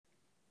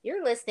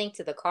You're listening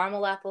to the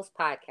Caramel Apples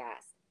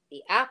Podcast,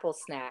 the apple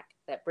snack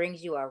that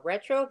brings you a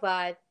retro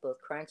vibe, both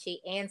crunchy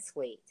and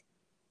sweet,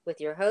 with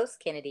your hosts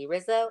Kennedy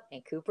Rizzo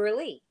and Cooper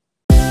Lee.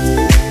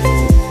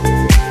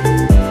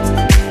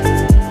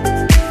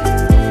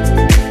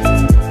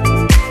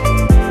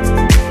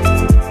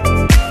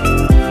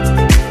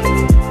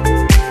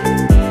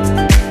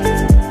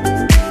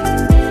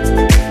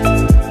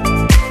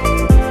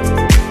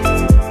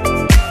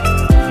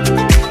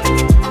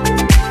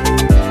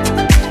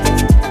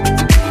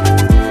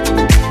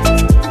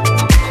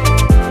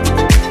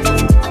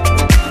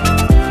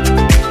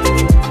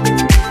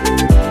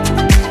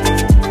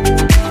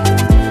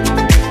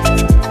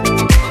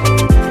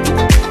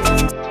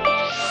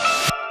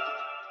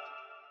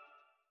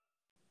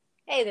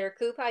 Hey there,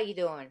 Coop. How you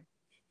doing?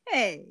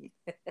 Hey.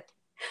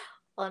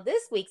 On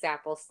this week's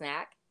Apple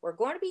Snack, we're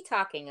going to be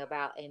talking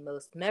about a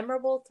most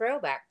memorable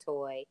throwback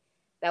toy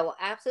that will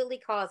absolutely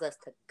cause us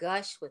to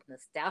gush with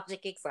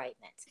nostalgic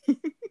excitement.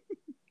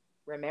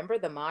 Remember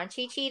the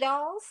Monchichi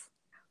dolls?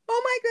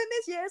 Oh my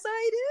goodness, yes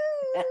I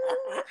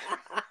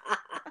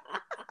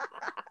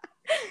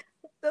do.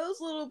 Those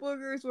little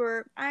boogers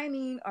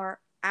are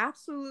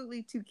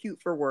absolutely too cute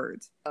for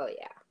words. Oh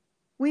yeah.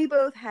 We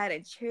both had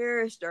and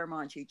cherished our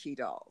Monchichi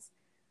dolls.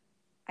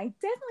 I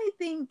definitely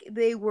think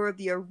they were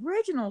the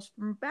originals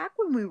from back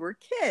when we were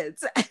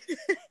kids.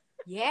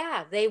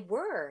 Yeah, they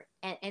were.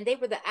 And they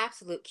were the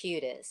absolute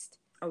cutest.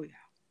 Oh yeah.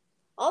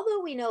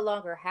 Although we no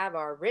longer have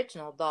our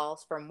original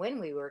dolls from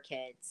when we were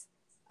kids,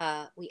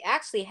 we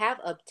actually have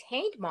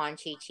obtained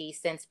Monchichi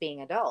since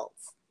being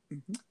adults.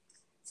 Mm-hmm.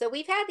 So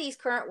we've had these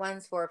current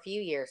ones for a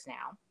few years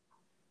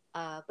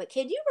now. But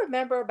can you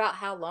remember about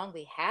how long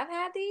we have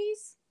had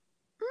these?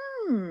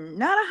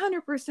 Not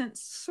 100%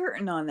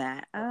 certain on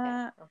that.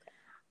 Okay.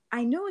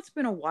 I know it's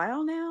been a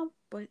while now,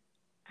 but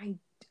I,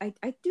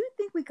 I do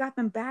think we got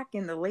them back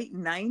in the late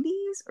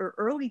 90s or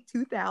early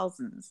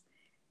 2000s,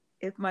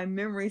 if my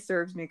memory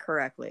serves me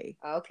correctly.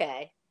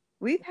 Okay.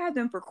 We've had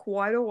them for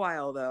quite a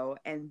while, though,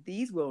 and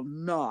these will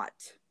not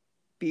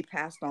be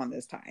passed on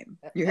this time.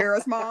 You hear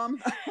us,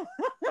 Mom?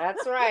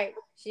 That's right.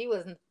 She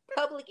was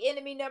public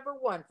enemy number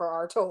one for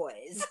our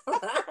toys.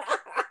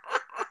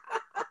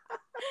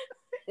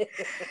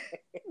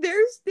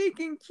 They're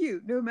stinking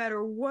cute no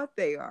matter what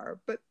they are.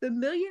 But the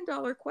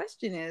 $1,000,000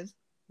 question is,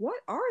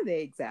 what are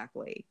they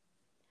exactly?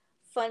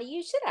 Funny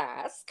you should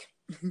ask.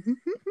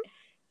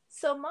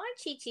 So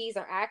Monchichis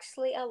are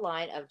actually a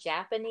line of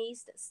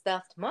Japanese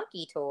stuffed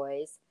monkey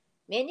toys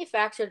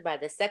manufactured by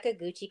the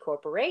Sakaguchi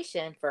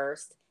Corporation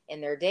first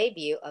in their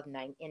debut in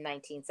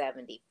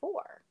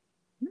 1974.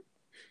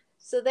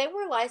 So they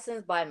were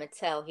licensed by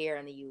Mattel here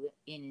in the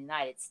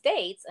United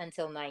States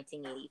until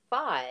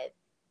 1985,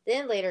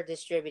 then later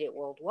distributed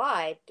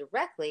worldwide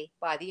directly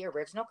by the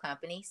original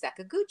company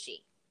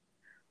Sakaguchi.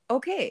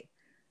 Okay,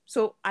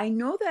 so I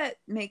know that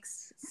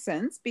makes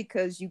sense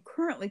because you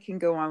currently can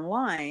go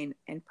online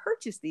and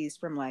purchase these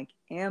from like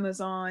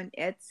Amazon,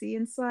 Etsy,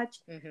 and such.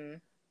 Mm-hmm.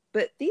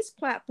 But these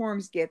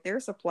platforms get their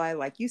supply,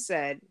 like you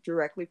said,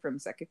 directly from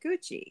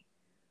Sakaguchi.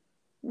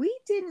 We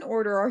didn't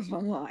order ours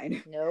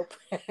online. Nope.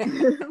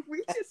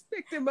 We just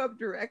picked them up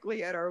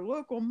directly at our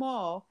local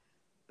mall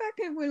back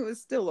when it was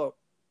still an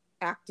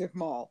active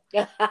mall.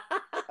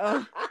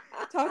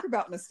 Talk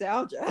about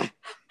nostalgia.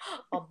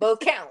 On both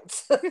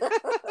counts.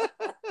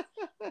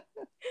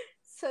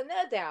 So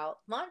no doubt,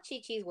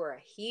 Monchichis were a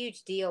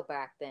huge deal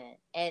back then,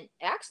 and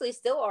actually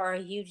still are a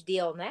huge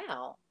deal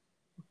now.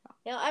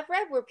 Now, I've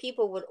read where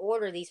people would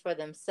order these for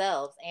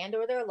themselves and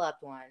or their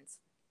loved ones,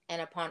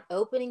 and upon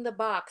opening the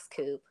box,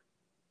 Coop,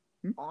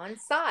 on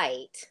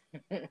site,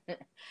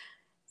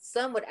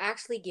 some would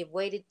actually give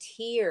way to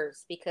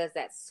tears because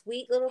that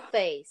sweet little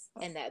face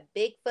and that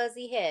big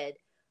fuzzy head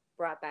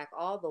brought back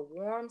all the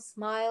warm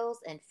smiles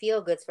and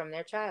feel-goods from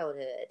their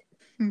childhood.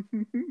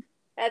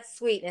 That's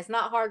sweet, and it's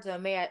not hard to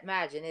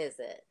imagine, is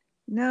it?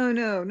 No,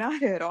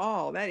 not at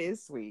all. That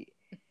is sweet.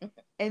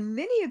 And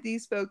many of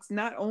these folks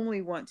not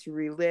only want to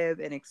relive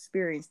and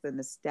experience the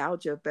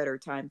nostalgia of better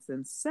times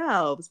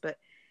themselves, but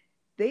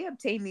they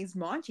obtain these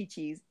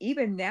Monchichis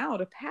even now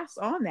to pass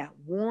on that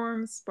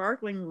warm,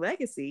 sparkling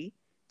legacy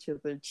to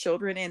their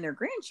children and their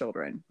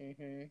grandchildren.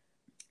 Mm-hmm.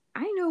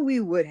 I know we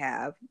would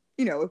have,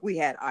 if we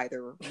had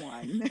either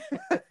one.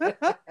 But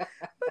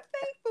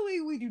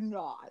thankfully, we do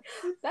not.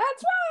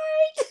 That's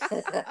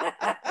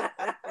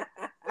right.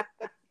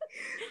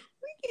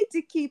 We get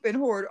to keep and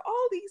hoard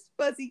all these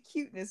fuzzy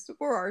cuteness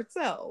for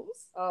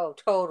ourselves. Oh,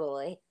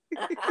 totally.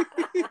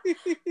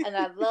 And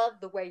I love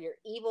the way your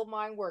evil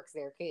mind works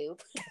there,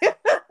 Coop.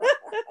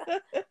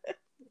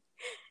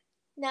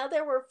 Now,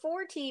 there were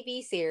 4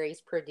 TV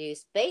series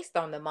produced based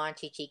on the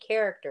Monchichi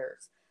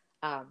characters,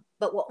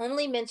 but we'll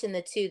only mention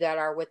the 2 that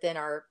are within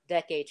our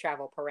decade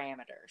travel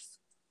parameters.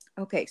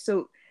 Okay,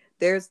 so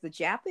there's the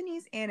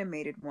Japanese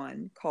animated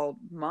one called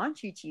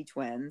Monchichi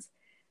Twins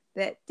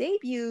that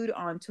debuted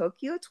on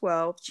Tokyo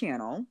 12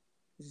 channel.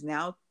 This is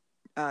now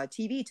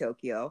TV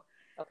Tokyo.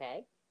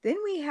 Okay. Then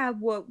we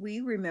have what we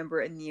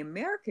remember in the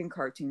American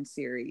cartoon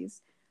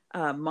series,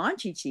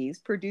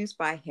 Monchichis, produced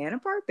by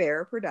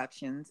Hanna-Barbera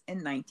Productions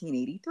in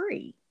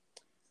 1983.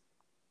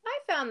 I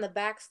found the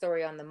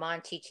backstory on the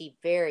Monchichi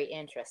very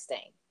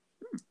interesting.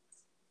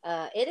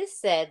 It is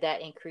said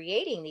that in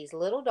creating these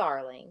little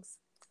darlings,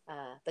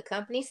 the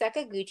company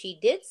Sakaguchi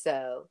did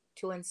so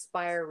to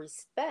inspire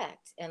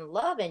respect and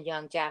love in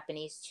young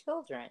Japanese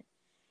children,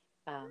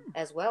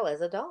 as well as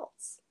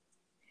adults.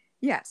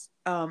 Yes,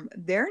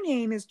 their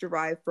name is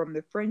derived from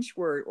the French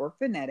word or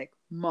phonetic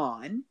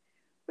mon,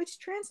 which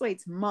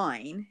translates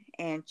mine,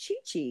 and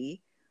chi-chi,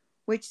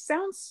 which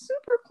sounds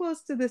super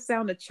close to the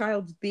sound a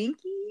child's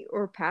binky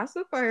or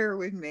pacifier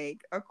would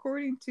make,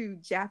 according to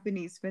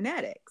Japanese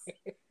phonetics.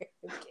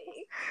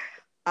 Okay.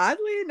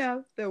 Oddly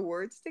enough, the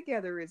words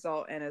together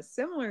result in a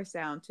similar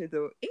sound to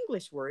the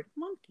English word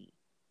monkey.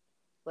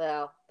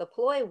 Well, the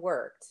ploy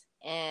worked,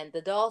 and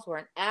the dolls were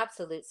an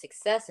absolute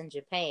success in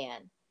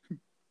Japan.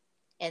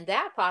 And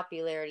that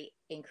popularity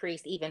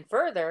increased even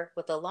further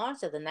with the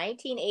launch of the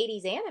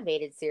 1980s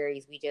animated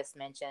series we just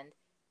mentioned,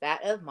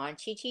 that of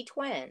Monchichi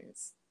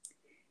Twins.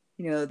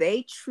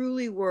 They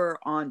truly were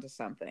onto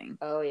something.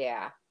 Oh,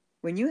 yeah.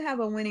 When you have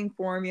a winning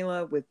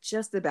formula with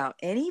just about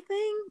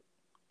anything,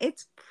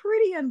 it's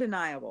pretty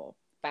undeniable.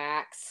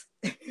 Facts.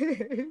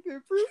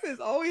 The proof is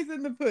always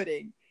in the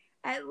pudding,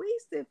 at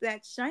least if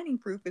that shining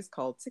proof is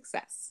called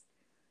success.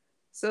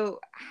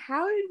 So,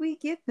 how did we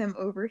get them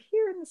over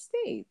here in the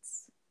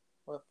States?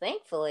 Well,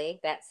 thankfully,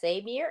 that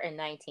same year in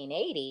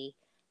 1980,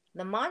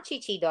 the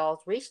Monchichi dolls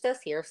reached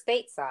us here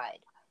stateside.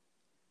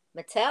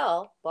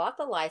 Mattel bought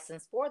the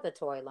license for the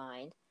toy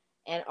line,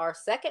 and our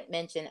second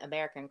mentioned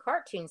American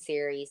cartoon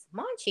series,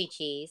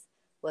 Monchichis,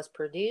 was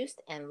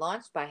produced and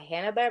launched by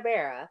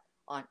Hanna-Barbera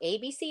on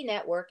ABC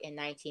Network in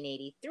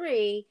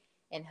 1983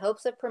 in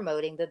hopes of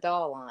promoting the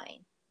doll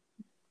line.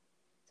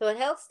 So it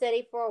held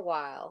steady for a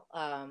while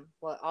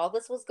while all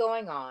this was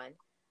going on,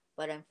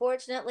 but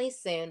unfortunately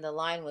soon the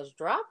line was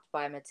dropped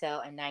by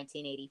Mattel in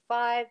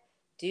 1985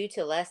 due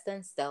to less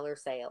than stellar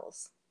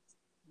sales.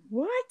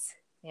 What?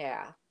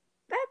 Yeah,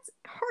 That's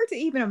hard to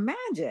even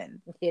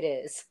imagine. it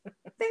is.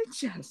 They're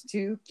just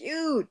too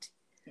cute.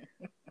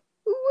 Who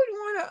would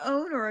want to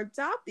own or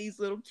adopt these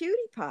little cutie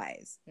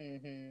pies?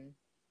 Mm-hmm.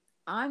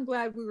 I'm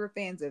glad we were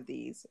fans of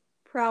these.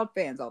 Proud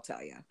fans, I'll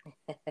tell you.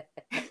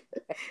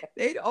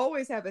 They'd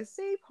always have a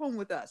safe home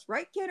with us,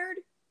 right, Kennard?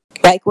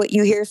 Like what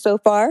you hear so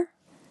far?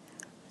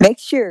 Make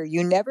sure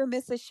you never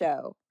miss a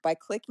show by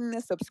clicking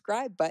the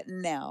subscribe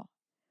button now.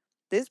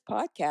 This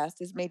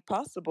podcast is made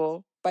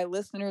possible by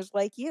listeners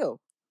like you.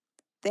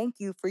 Thank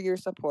you for your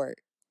support.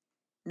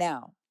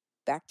 Now,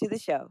 back to the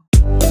show.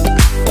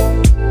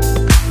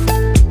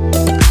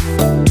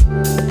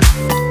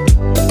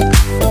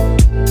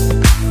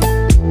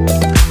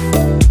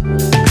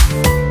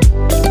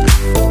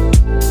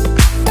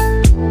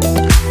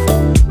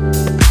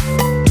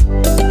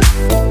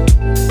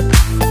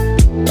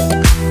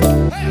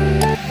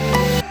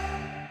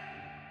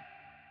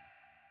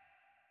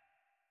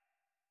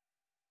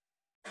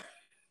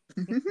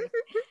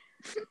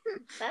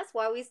 That's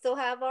why we still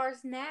have ours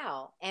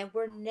now, and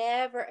we're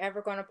never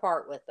ever going to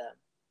part with them.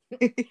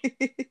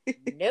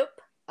 Nope.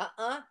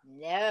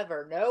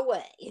 Never. No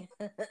way.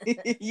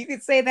 You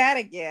could say that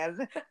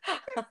again.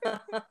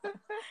 The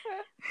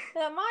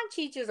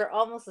Monchichis are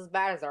almost as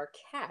bad as our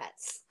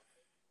cats.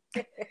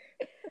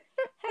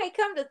 Hey,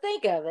 come to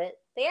think of it,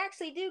 they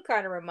actually do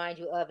kind of remind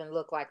you of and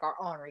look like our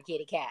ornery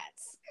kitty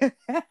cats.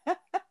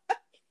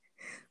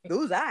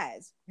 Those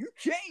eyes, you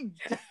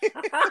changed.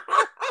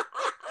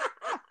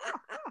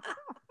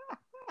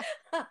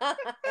 Now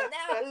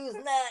who's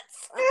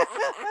nuts?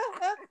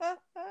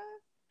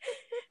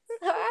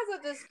 So, as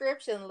a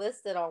description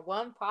listed on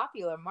one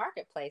popular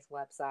marketplace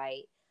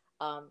website,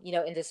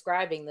 in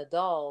describing the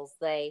dolls,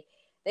 they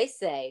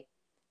say,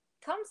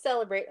 "Come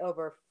celebrate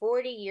over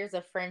 40 years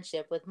of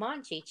friendship with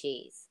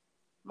Monchichis.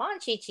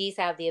 Monchichis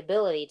have the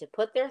ability to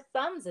put their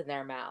thumbs in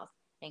their mouth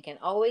and can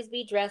always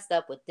be dressed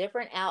up with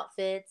different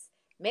outfits,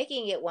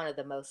 making it one of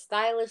the most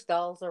stylish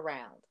dolls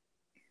around."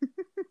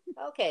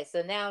 Okay,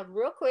 so now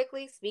real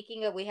quickly,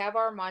 speaking of, we have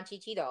our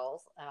Monchichi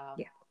dolls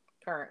Yeah.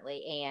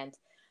 currently, and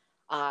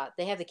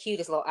they have the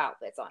cutest little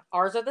outfits on.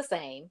 Ours are the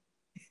same,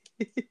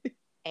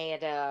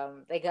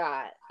 and they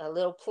got a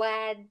little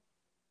plaid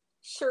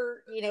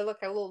shirt, look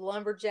like a little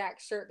lumberjack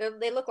shirt.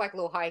 They look like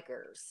little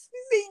hikers.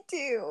 They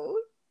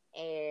do.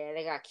 And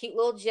they got a cute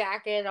little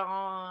jacket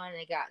on.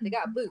 They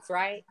got boots,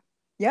 right?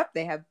 Yep,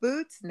 they have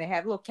boots and they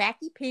have little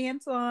khaki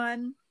pants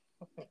on.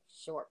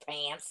 Short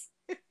pants.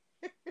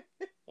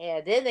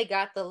 And then they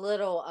got the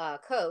little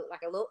coat,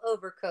 like a little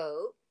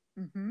overcoat.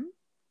 Mm-hmm.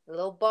 A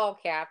little ball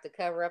cap to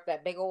cover up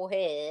that big old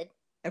head.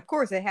 Of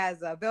course, it has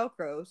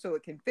Velcro so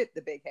it can fit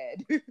the big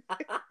head.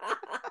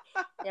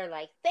 They're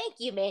like, "Thank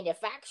you,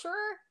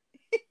 manufacturer."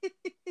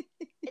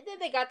 And then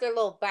they got their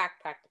little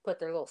backpack to put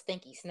their little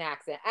stinky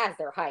snacks in as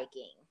they're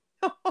hiking.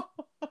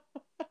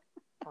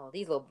 Oh,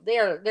 these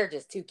they're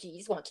just too cute. You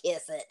just want to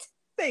kiss it.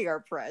 They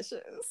are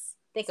precious.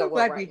 Think So I will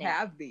glad right we now.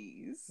 have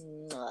these.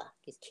 Mwah,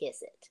 just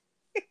kiss it.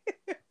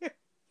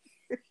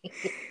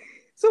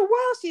 So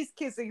while she's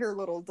kissing her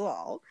little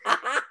doll,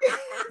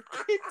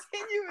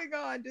 continuing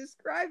on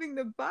describing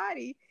the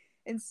body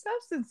and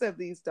substance of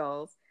these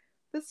dolls,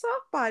 the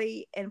soft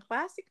body and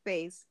plastic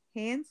face,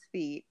 hands,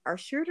 feet are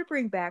sure to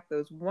bring back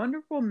those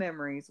wonderful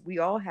memories we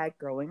all had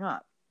growing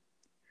up.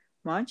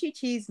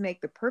 Monchichis make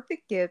the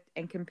perfect gift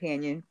and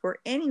companion for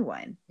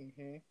anyone.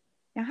 Mm-hmm.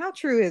 Now, how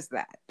true is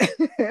that?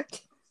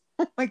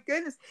 Oh my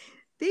goodness.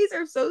 These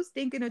are so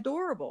stinking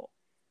adorable.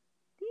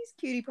 These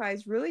cutie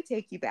pies really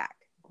take you back.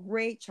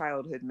 Great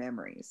childhood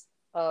memories.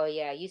 Oh,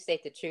 yeah, you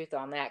state the truth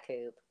on that,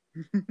 Coop.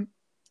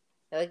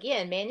 Now,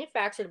 again,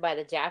 manufactured by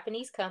the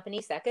Japanese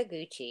company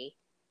Sakaguchi,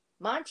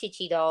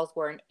 Monchichi dolls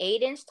were an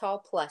 8-inch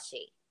tall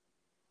plushie.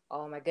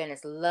 Oh my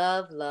goodness,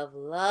 love, love,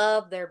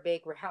 love their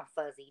big round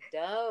fuzzy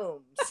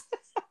domes.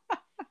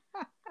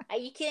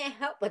 You can't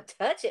help but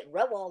touch it,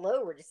 rub all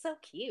over. It's so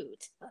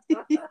cute.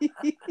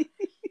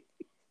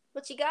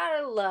 But you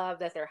gotta love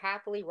that they're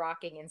happily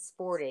rocking and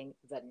sporting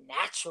the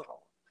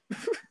natural,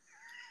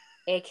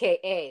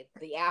 aka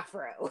the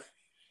afro.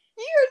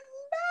 You're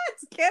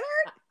nuts,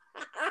 Kennard.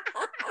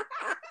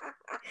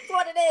 That's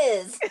what it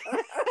is.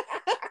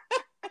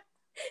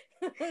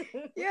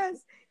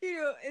 Yes,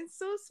 and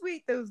so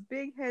sweet those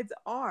big heads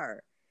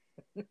are.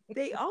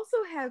 They also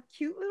have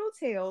cute little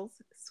tails,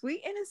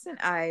 sweet innocent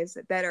eyes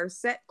that are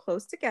set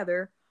close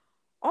together,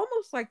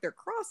 almost like they're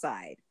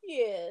cross-eyed.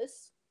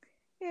 Yes.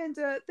 And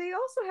they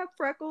also have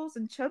freckles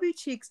and chubby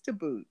cheeks to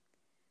boot.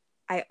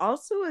 I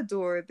also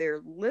adore their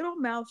little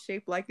mouth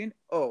shaped like an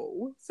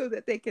O so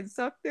that they can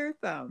suck their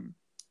thumb.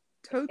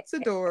 Totes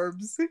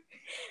adorbs.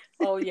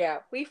 Oh yeah,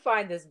 we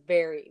find this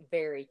very,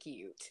 very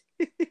cute.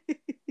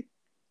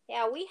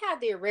 Yeah, we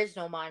had the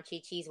original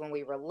Monchichis when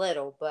we were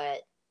little,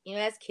 but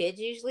as kids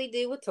usually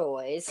do with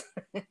toys.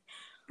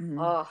 Mm.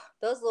 Oh,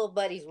 those little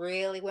buddies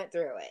really went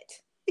through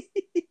it.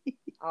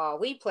 Oh,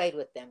 we played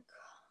with them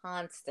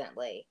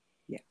constantly.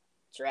 Yeah.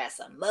 Dress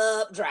them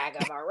up, drag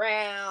them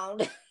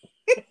around.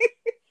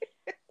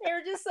 They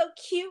were just so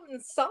cute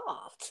and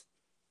soft.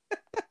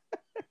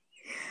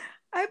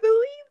 I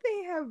believe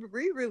they have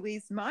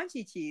re-released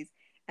Monchichis,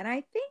 and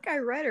I think I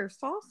read or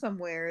saw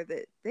somewhere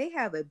that they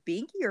have a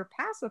binky or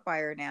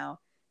pacifier now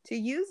to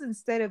use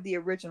instead of the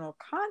original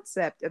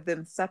concept of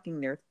them sucking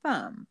their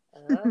thumb.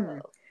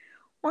 Oh.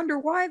 Wonder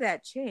why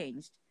that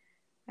changed.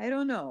 I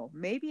don't know.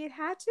 Maybe it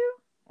had to?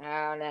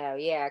 I don't know.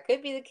 Yeah, it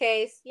could be the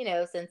case,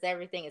 since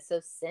everything is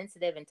so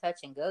sensitive and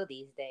touch and go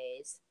these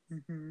days.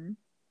 Mm-hmm.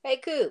 Hey,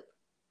 Coop,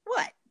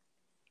 What?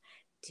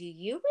 do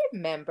you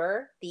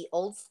remember the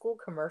old school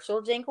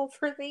commercial jingle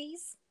for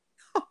these?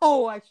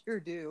 Oh, I sure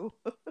do.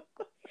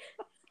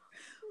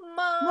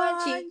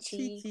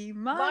 Monchichi, Monchichi,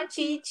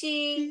 Monchichi,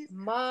 Monchichi,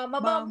 Mama,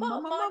 Mama,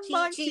 Mama, Mama,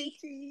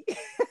 Monchichi. Monchichi.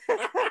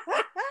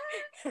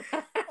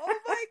 Oh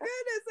my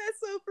goodness, that's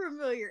so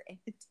familiar. And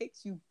it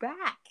takes you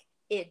back.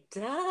 It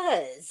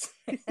does.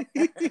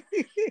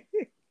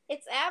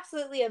 It's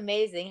absolutely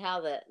amazing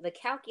how the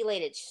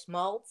calculated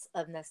schmaltz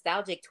of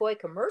nostalgic toy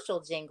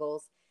commercial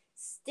jingles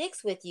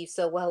sticks with you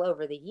so well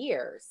over the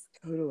years.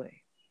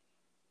 Totally.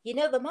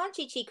 The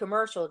Monchichi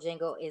commercial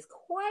jingle is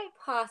quite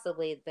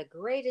possibly the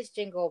greatest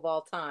jingle of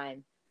all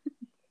time.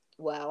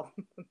 Well,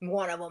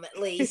 one of them at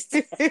least.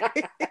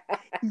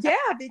 Yeah,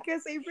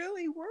 because they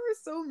really were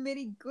so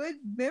many good,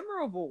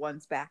 memorable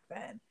ones back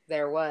then.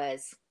 There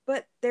was.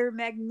 But their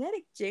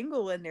magnetic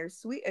jingle and their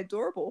sweet,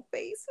 adorable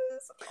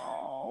faces.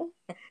 Oh,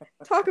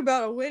 talk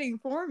about a winning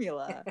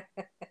formula.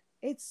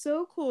 It's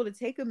so cool to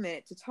take a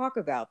minute to talk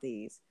about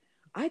these.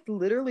 I'd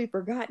literally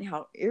forgotten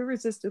how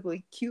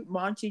irresistibly cute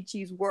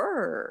Monchichis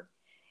were.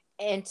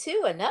 And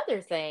two,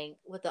 another thing,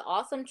 with the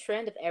awesome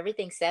trend of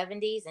everything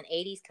 70s and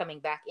 80s coming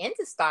back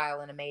into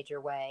style in a major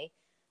way,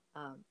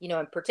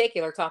 in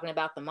particular, talking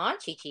about the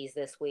Monchichis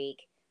this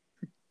week,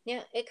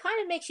 it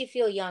kind of makes you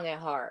feel young at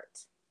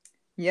heart.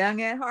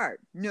 Young at heart,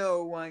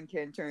 no one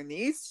can turn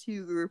these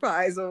sugar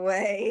pies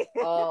away.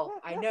 Oh,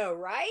 I know,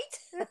 right?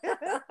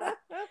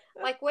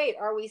 Like, wait,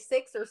 are we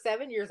 6 or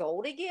 7 years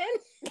old again?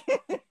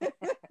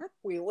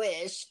 We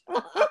wish.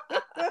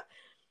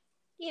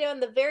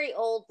 And the very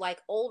old,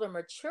 like old or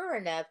mature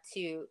enough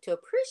to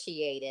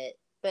appreciate it,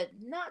 but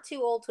not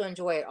too old to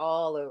enjoy it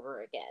all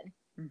over again.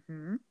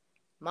 Mm-hmm.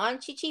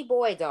 Monchichi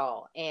boy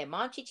doll and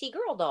Monchichi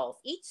girl dolls,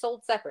 each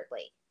sold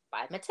separately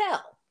by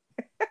Mattel.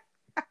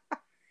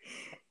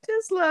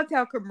 Just loved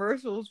how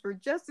commercials for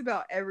just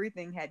about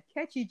everything had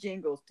catchy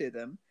jingles to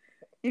them.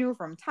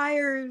 From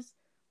tires,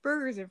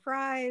 burgers and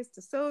fries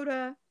to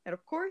soda, and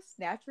of course,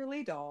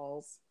 naturally,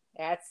 dolls.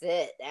 That's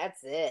it.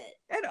 That's it.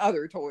 And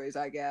other toys,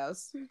 I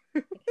guess.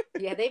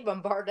 Yeah, they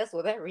bombarded us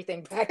with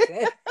everything back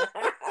then.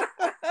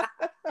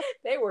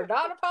 They were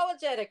not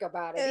apologetic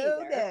about it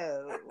Oh, either.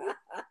 no.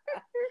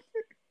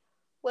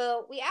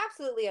 Well, we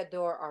absolutely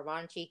adore our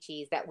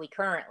Monchichis that we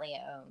currently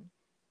own.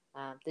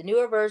 The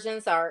newer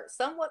versions are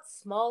somewhat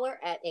smaller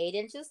at 8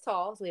 inches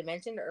tall, as we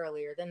mentioned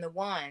earlier, than the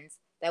ones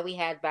that we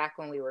had back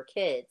when we were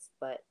kids.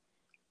 But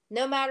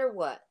no matter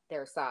what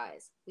their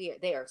size,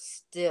 they are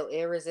still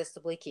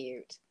irresistibly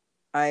cute.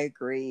 I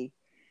agree.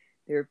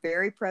 Their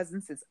very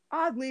presence is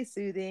oddly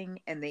soothing,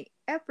 and they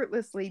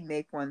effortlessly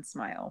make one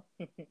smile.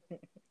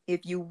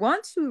 If you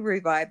want to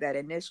revive that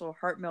initial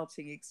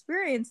heart-melting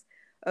experience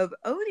of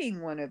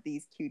owning one of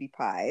these cutie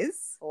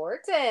pies, or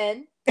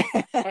 10,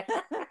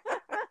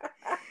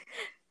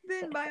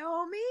 then by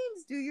all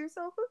means, do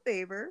yourself a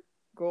favor.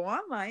 Go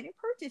online and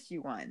purchase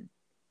you one.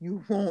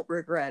 You won't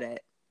regret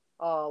it.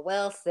 Oh,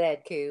 well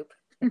said, Coop.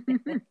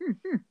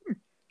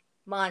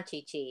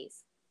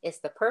 Monchichis. It's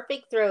the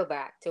perfect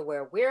throwback to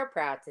where we're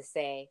proud to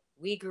say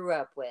we grew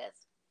up with.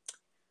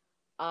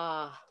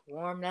 Ah,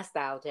 warm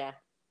nostalgia.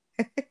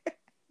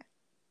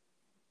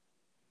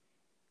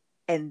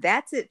 And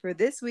that's it for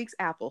this week's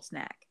Apple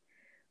Snack.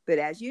 But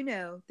as you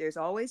know, there's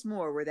always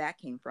more where that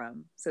came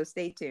from, so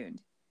stay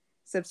tuned.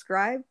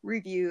 Subscribe,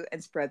 review,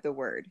 and spread the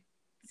word.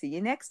 See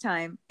you next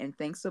time, and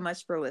thanks so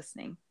much for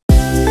listening.